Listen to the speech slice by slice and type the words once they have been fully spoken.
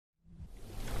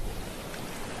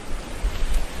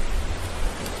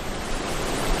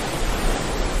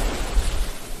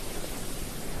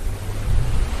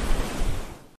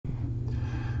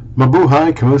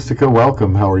Mabuhay, Kamustika,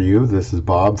 welcome. How are you? This is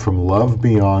Bob from Love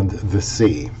Beyond the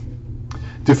Sea.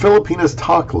 Do Filipinas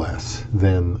talk less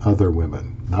than other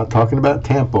women? Not talking about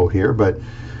Tampo here, but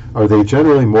are they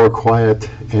generally more quiet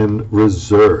and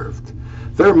reserved?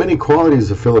 There are many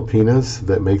qualities of Filipinas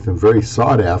that make them very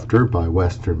sought after by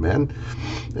Western men.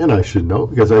 And I should note,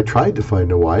 because I tried to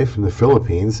find a wife in the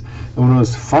Philippines and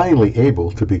was finally able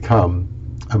to become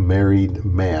a married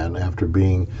man after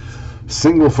being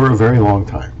single for a very long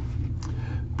time.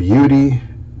 Beauty,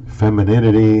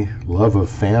 femininity, love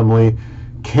of family,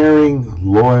 caring,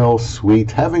 loyal, sweet,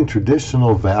 having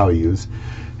traditional values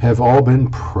have all been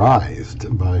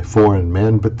prized by foreign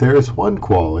men, but there is one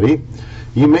quality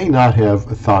you may not have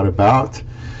thought about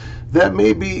that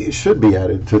maybe should be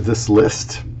added to this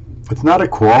list. It's not a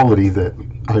quality that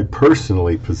I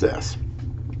personally possess.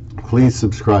 Please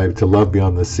subscribe to Love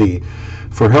Beyond the Sea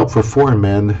for help for foreign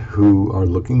men who are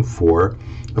looking for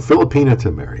a Filipina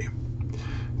to marry.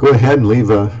 Go ahead and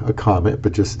leave a comment,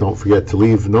 but just don't forget to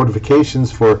leave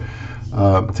notifications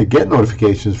to get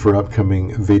notifications for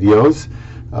upcoming videos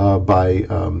by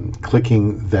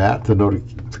clicking the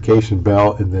notification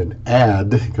bell, and then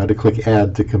add. Got to click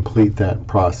add to complete that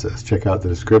process. Check out the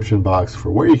description box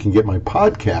for where you can get my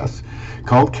podcast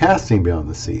called Casting Beyond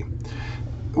the Sea.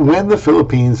 When the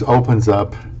Philippines opens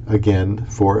up again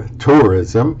for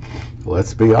tourism,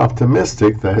 let's be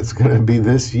optimistic that it's going to be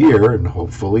this year and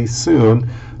hopefully soon.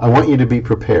 I want you to be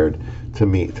prepared to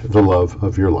meet the love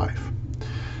of your life.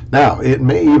 Now, it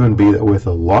may even be that with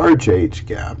a large age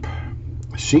gap,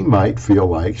 she might feel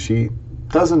like she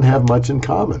doesn't have much in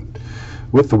common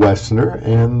with the Westerner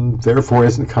and therefore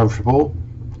isn't comfortable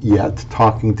yet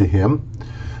talking to him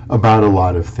about a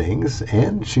lot of things.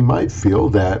 And she might feel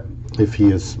that if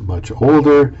he is much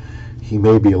older, he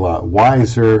may be a lot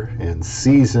wiser and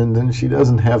seasoned, and she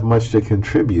doesn't have much to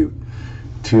contribute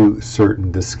to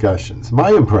certain discussions.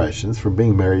 My impressions from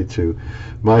being married to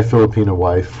my Filipina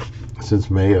wife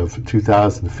since May of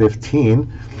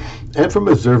 2015, and from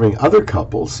observing other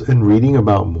couples and reading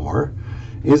about more,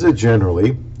 is that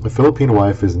generally a Filipina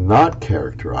wife is not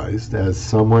characterized as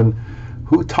someone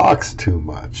who talks too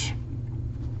much.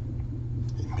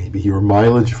 Maybe your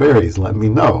mileage varies. Let me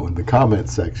know in the comment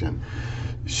section.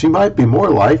 She might be more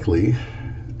likely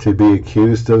to be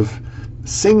accused of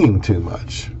singing too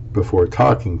much before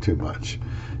talking too much.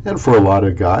 And for a lot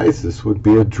of guys, this would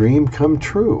be a dream come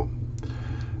true.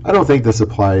 I don't think this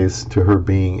applies to her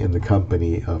being in the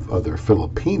company of other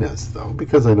Filipinas, though,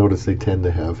 because I notice they tend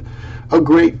to have a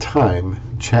great time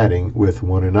chatting with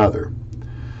one another.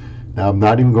 Now, I'm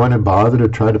not even going to bother to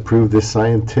try to prove this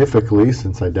scientifically,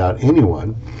 since I doubt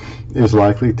anyone is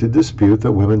likely to dispute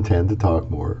that women tend to talk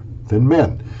more than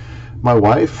men. My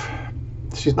wife,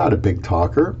 she's not a big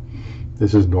talker.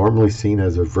 This is normally seen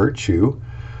as a virtue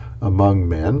among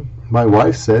men. My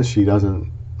wife says she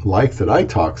doesn't like that I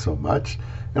talk so much,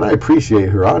 and I appreciate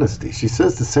her honesty. She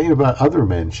says the same about other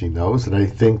men she knows that I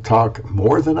think talk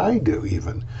more than I do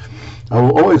even. I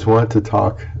will always want to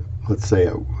talk, let's say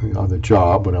on the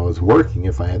job when I was working,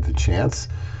 if I had the chance,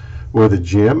 or the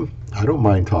gym. I don't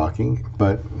mind talking,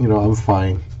 but I'm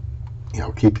fine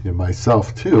keeping to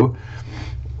myself too.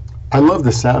 I love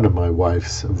the sound of my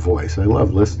wife's voice. I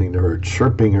love listening to her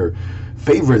chirping her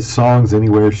favorite songs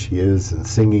anywhere she is and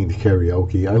singing to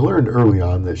karaoke. I learned early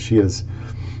on that she is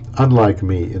unlike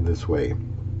me in this way.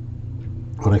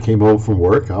 When I came home from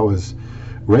work, I was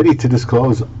ready to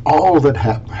disclose all that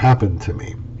happened to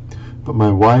me. But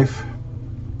my wife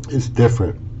is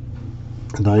different.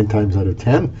 9 times out of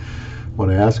 10, when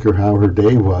I ask her how her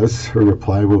day was, her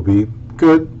reply will be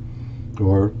good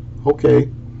or okay.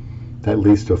 That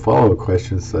leads to a follow-up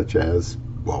question such as,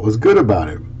 what was good about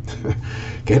it?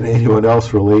 Can anyone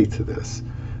else relate to this?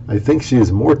 I think she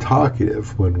is more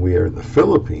talkative when we are in the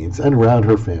Philippines and around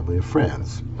her family and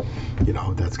friends.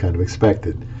 That's kind of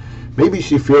expected. Maybe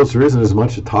she feels there isn't as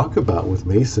much to talk about with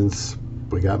me since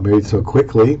we got married so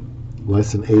quickly,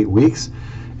 less than 8 weeks,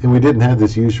 and we didn't have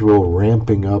this usual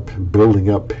ramping up, building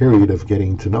up period of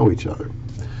getting to know each other.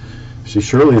 She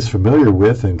surely is familiar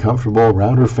with and comfortable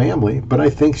around her family, but I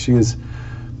think she is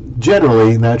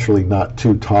generally, naturally not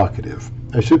too talkative.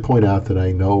 I should point out that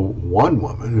I know one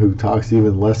woman who talks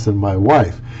even less than my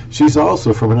wife. She's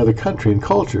also from another country and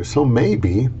culture, so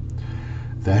maybe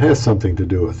that has something to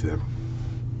do with it.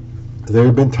 There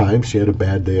have been times she had a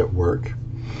bad day at work,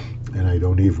 and I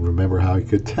don't even remember how I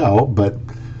could tell, but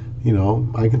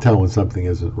I can tell when something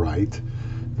isn't right.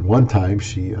 And one time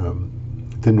she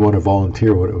didn't want to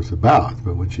volunteer what it was about,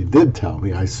 but when she did tell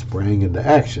me, I sprang into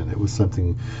action. It was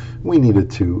something we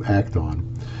needed to act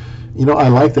on. I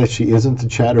like that she isn't a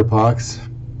chatterbox,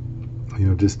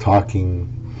 just talking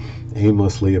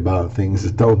aimlessly about things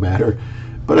that don't matter.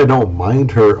 But I don't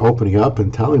mind her opening up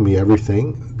and telling me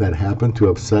everything that happened to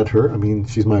upset her. I mean,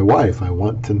 she's my wife. I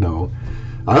want to know.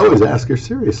 I always ask her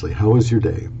seriously, how was your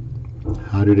day?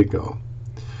 How did it go?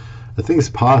 I think it's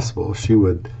possible she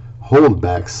would hold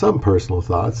back some personal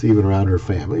thoughts, even around her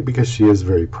family, because she is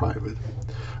very private.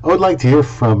 I would like to hear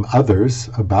from others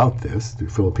about this. Do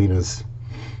Filipinas,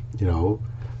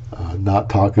 not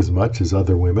talk as much as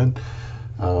other women?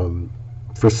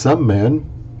 For some men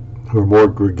who are more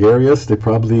gregarious, they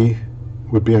probably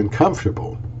would be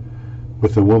uncomfortable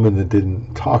with a woman that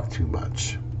didn't talk too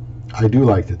much. I do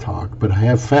like to talk, but I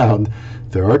have found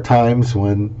there are times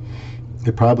when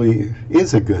it probably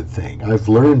is a good thing. I've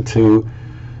learned to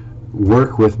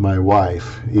work with my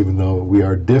wife, even though we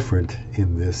are different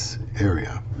in this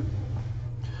area.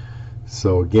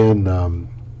 So again,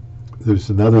 there's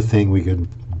another thing we can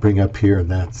bring up here, and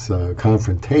that's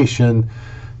confrontation.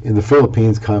 In the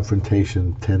Philippines,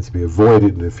 confrontation tends to be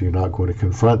avoided, and if you're not going to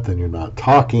confront, then you're not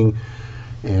talking,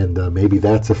 and maybe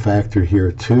that's a factor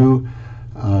here too.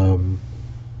 I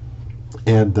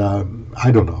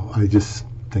don't know. I just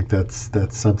think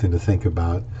that's something to think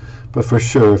about. But for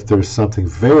sure, if there's something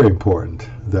very important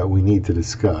that we need to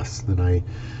discuss, then I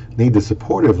need to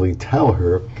supportively tell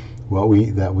her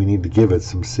that we need to give it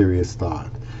some serious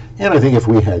thought. And I think if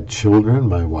we had children,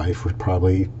 my wife would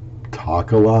probably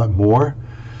talk a lot more.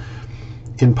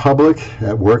 In public,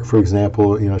 at work, for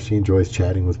example, she enjoys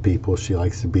chatting with people she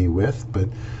likes to be with, but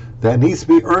that needs to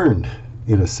be earned,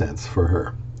 in a sense, for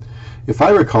her. If I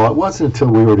recall, it wasn't until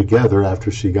we were together after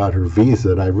she got her visa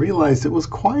that I realized it was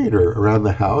quieter around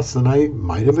the house than I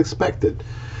might have expected.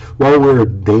 While we were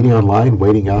dating online,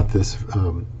 waiting out this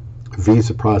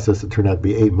visa process that turned out to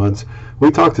be 8 months,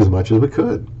 we talked as much as we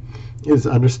could. It is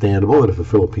understandable that if a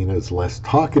Filipina is less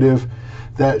talkative,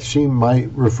 that she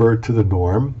might revert to the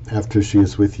norm after she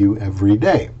is with you every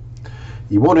day.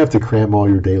 You won't have to cram all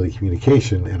your daily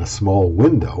communication in a small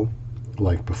window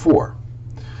like before.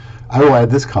 I will add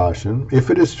this caution. If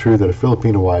it is true that a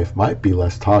Filipino wife might be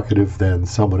less talkative than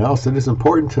someone else, it is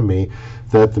important to me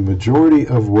that the majority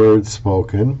of words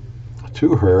spoken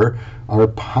to her are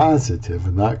positive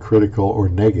and not critical or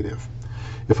negative.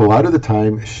 If a lot of the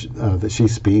time that she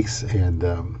speaks and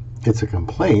it's a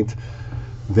complaint,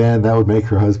 then that would make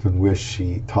her husband wish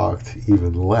she talked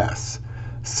even less.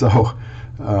 So,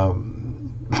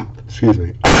 excuse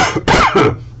me.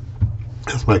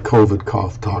 That's my COVID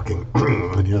cough talking.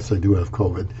 And yes, I do have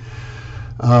COVID.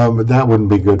 But that wouldn't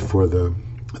be good for the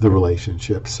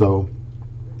relationship. So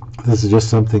this is just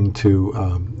something to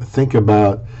think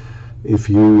about. If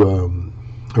you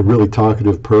a really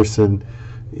talkative person,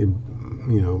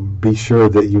 be sure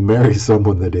that you marry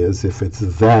someone that is, if it's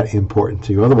that important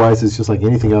to you. Otherwise, it's just like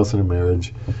anything else in a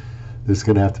marriage. There's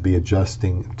going to have to be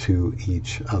adjusting to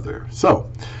each other.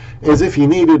 So, as if you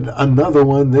needed another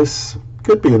one, this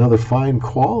could be another fine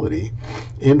quality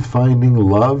in finding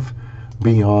love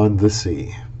beyond the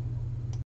sea.